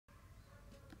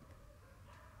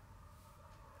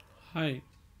Hi,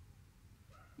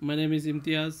 my name is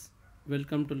Imtiaz.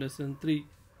 Welcome to lesson 3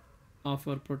 of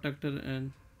our Protractor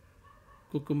and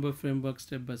Cucumber framework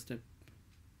step by step.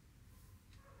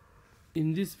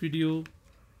 In this video,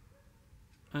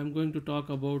 I am going to talk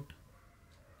about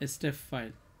a step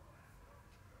file.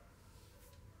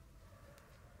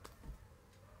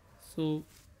 So,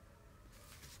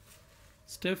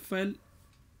 step file,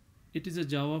 it is a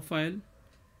Java file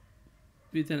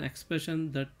with an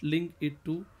expression that link it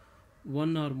to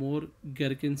one or more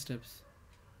Gherkin steps.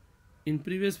 In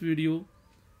previous video,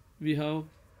 we have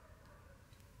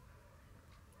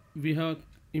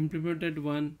implemented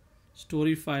one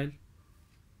story file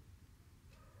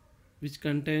which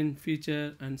contain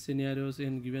feature and scenarios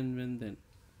in given when then.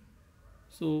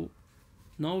 So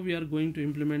now we are going to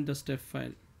implement the step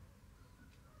file.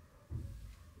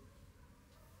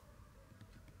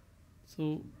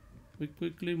 So we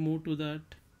quickly move to that.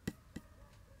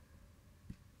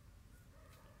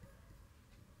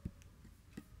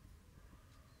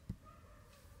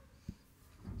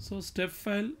 So step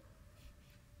file,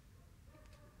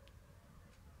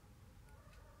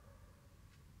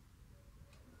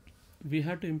 we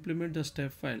have to implement the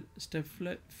step file.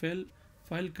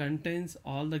 File contains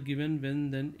all the given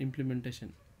when then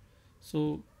implementation.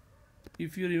 So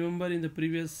if you remember in the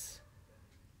previous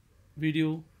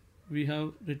video, we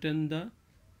have written the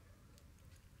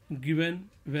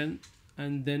given when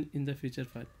and then in the feature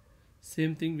file.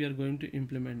 Same thing we are going to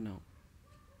implement now.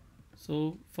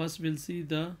 So first we'll see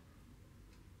the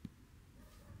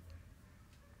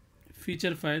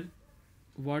feature file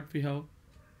what we have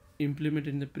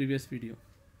implemented in the previous video.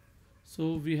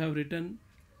 So we have written,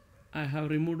 I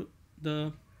have removed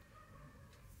the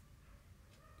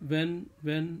when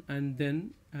and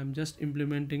then. I'm just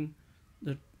implementing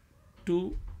the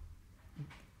two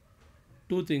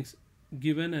things,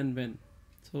 given and when.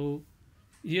 So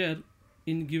here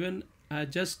in given, I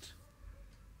just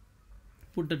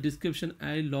put the description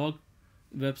I log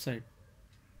website,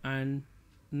 and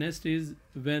next is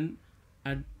when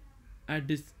at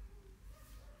this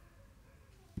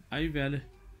I validate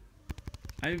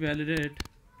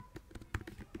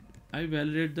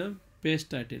the page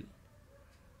title.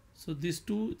 So these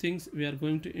two things we are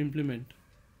going to implement.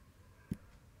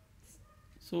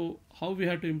 So how we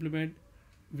have to implement?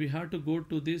 We have to go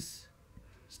to this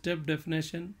step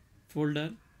definition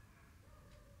folder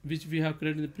which we have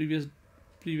created in the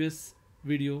previous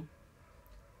video.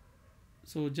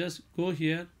 So just go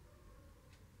here,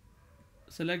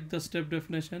 select the step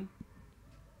definition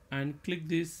and click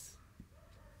this.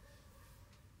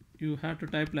 You have to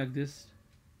type like this,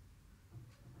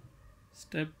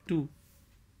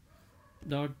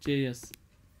 step2.js.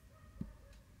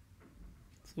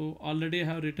 So already I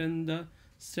have written the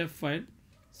step file.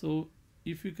 So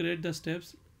if you create the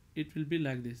steps, it will be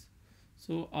like this.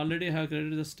 So already I have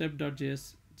created the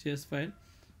step.js file.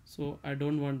 So I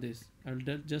don't want this. I'll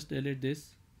just delete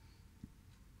this.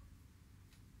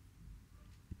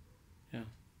 Yeah.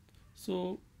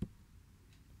 So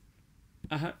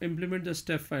I have implemented the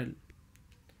step file.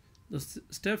 The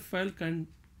step file can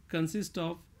consist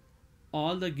of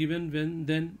all the given when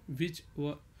then which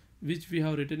we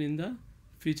have written in the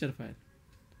feature file.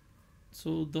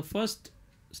 So the first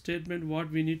statement what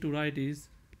we need to write is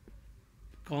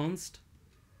const,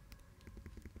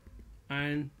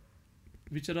 and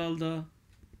which are all the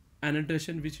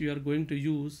annotation which you are going to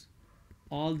use.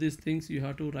 All these things you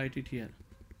have to write it here.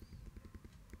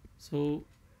 So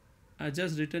I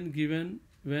just written given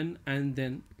when and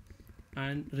then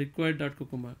and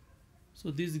required.cucumber.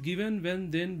 So this given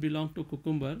when then belong to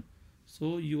Cucumber.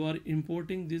 So you are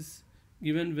importing this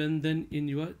given when then in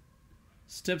your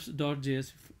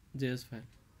steps.js file.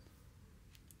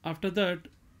 After that,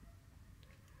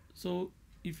 so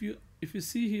if you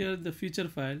see here the feature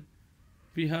file,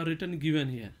 we have written given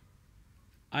here,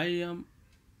 I am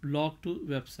logged to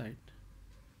website.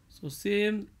 So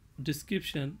same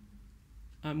description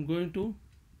I'm going to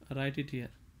write it here.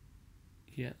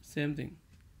 Same thing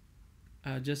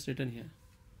I have just written here,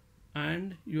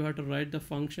 and you have to write the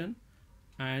function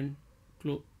and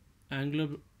close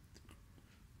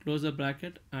the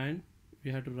bracket, and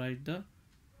you have to write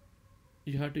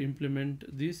you have to implement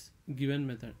this given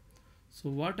method. So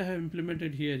what I have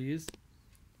implemented here is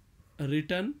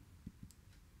return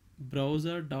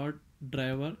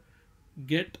browser.driver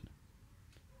get,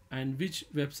 and which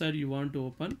website you want to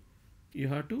open, you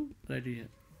have to write it here.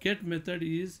 Get method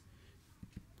is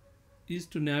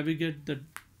to navigate the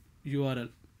URL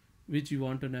which you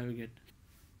want to navigate.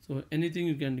 So anything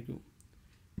you can do.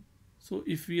 So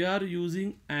if we are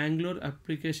using Angular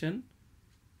application,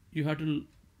 you have to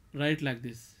write like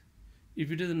this,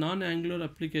 If it is a non-Angular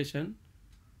application,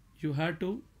 you have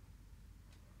to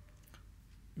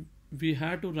we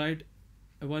had to write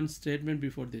one statement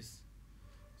before this.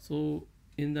 So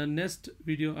in the next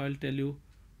video I'll tell you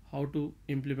how to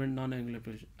implement non-Angular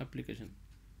application.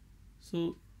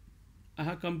 So I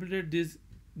have completed this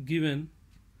given.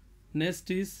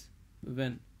 Next is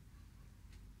when.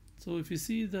 So if you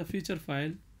see the feature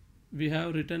file, we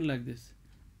have written like this: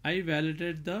 I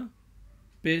validate the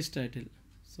page title.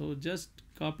 So just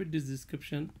copy this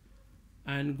description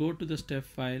and go to the step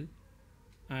file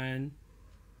and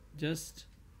just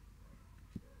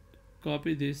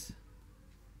copy this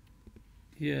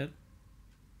here,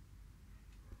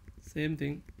 same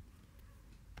thing,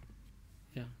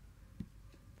 yeah.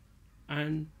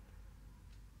 And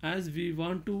as we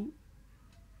want to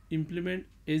implement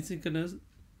asynchronous,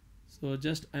 so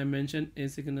just I mentioned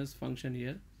asynchronous function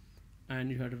here,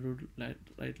 and you have to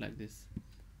write like this.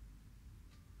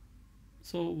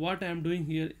 So what I am doing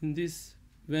here in this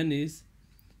when is,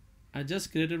 I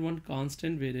just created one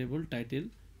constant variable title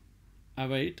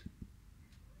await.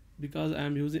 Because I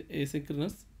am using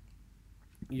asynchronous,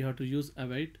 you have to use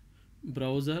await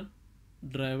browser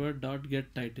driver dot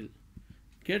get title.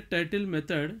 Get title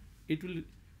method, it will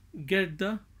get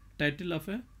the title of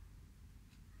a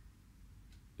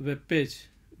web page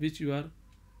which you are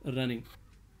running.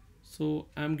 So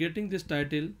I am getting this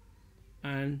title,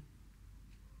 and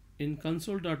in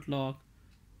console.log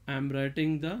I am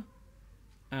writing the,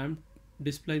 I am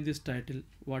displaying this title,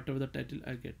 whatever the title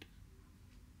I get.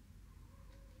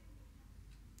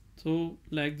 So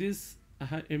like this I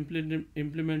have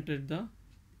implemented the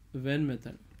when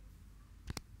method.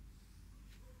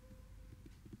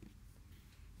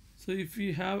 So if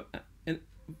we have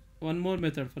one more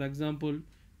method, for example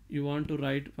you want to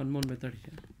write one more method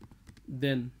here,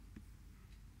 then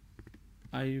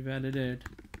I validate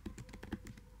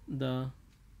the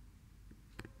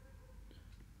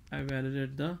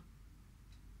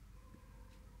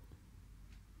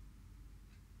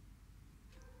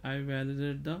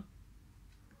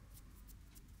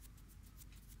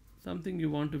something you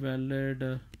want to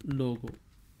validate logo.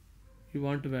 You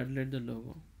want to validate the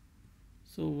logo.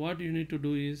 So what you need to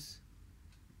do is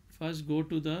first go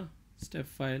to the step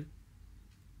file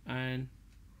and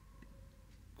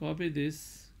copy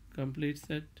this complete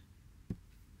set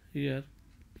here.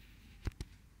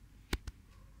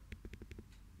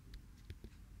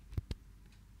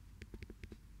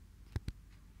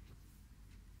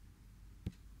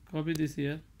 Copy this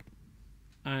here,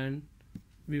 and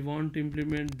we want to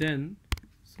implement then,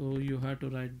 so you have to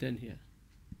write then here.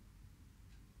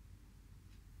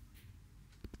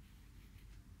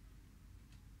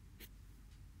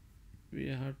 We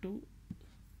have to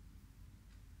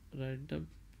write the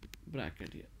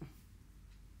bracket here.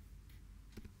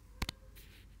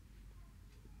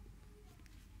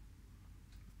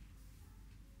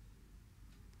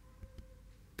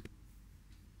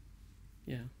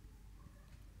 Yeah.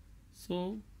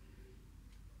 So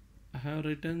I have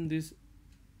written this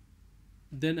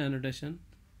then annotation.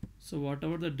 So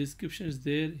whatever the description is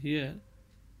there here,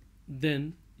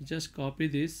 then just copy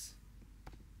this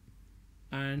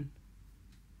and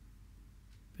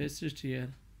paste it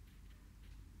here.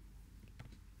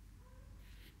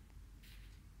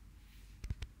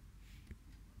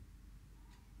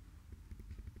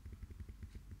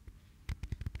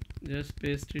 Just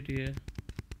paste it here,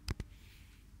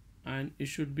 and it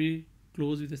should be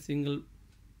closed with a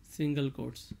single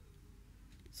quotes.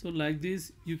 So like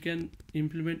this you can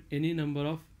implement any number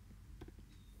of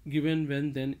given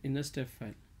when then in a step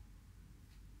file.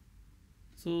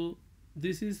 So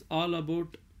this is all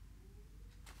about,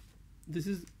 this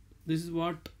is the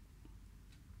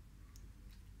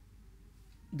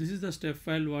step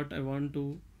file what I want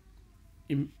to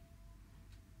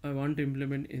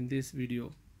implement in this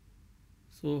video.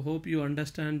 So hope you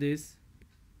understand this.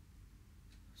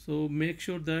 So make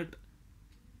sure that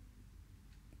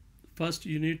first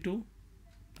you need to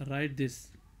write this.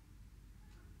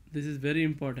 This is very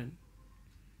important.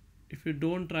 If you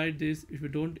don't write this,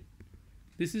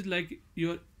 this is like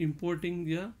you are importing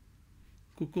the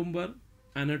Cucumber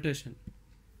annotation.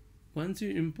 Once you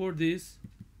import this,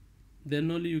 then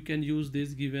only you can use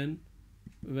this given,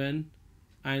 when,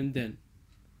 and then.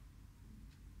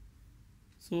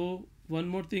 So one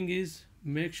more thing is,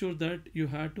 make sure that you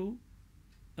have to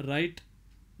write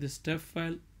the step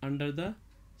file under the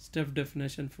step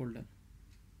definition folder.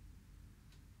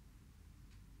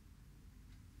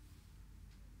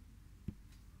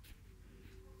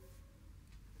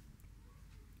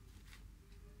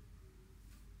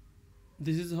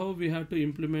 This is how we have to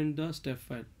implement the step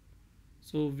file.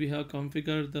 So we have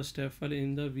configured the step file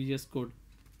in the VS Code.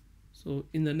 So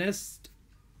in the next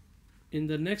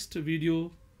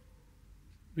video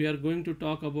we are going to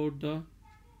talk about the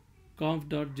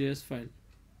conf.js file.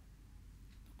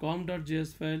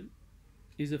 Conf.js file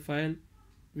is a file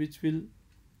which will,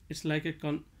 it's like a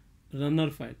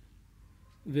runner file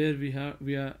where we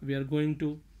are going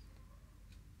to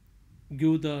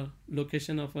give the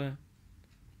location of a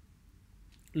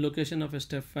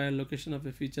step file, location of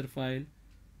a feature file,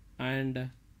 and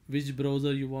which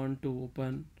browser you want to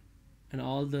open, and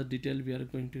all the detail we are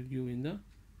going to give in the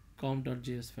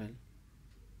conf.js file.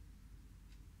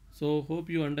 So hope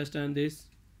you understand this.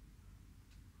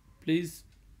 Please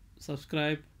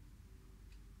subscribe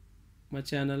my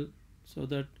channel so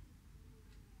that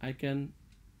I can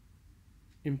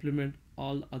implement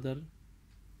all the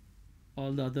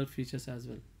other features as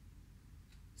well.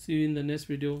 See you in the next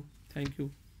video. Thank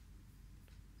you.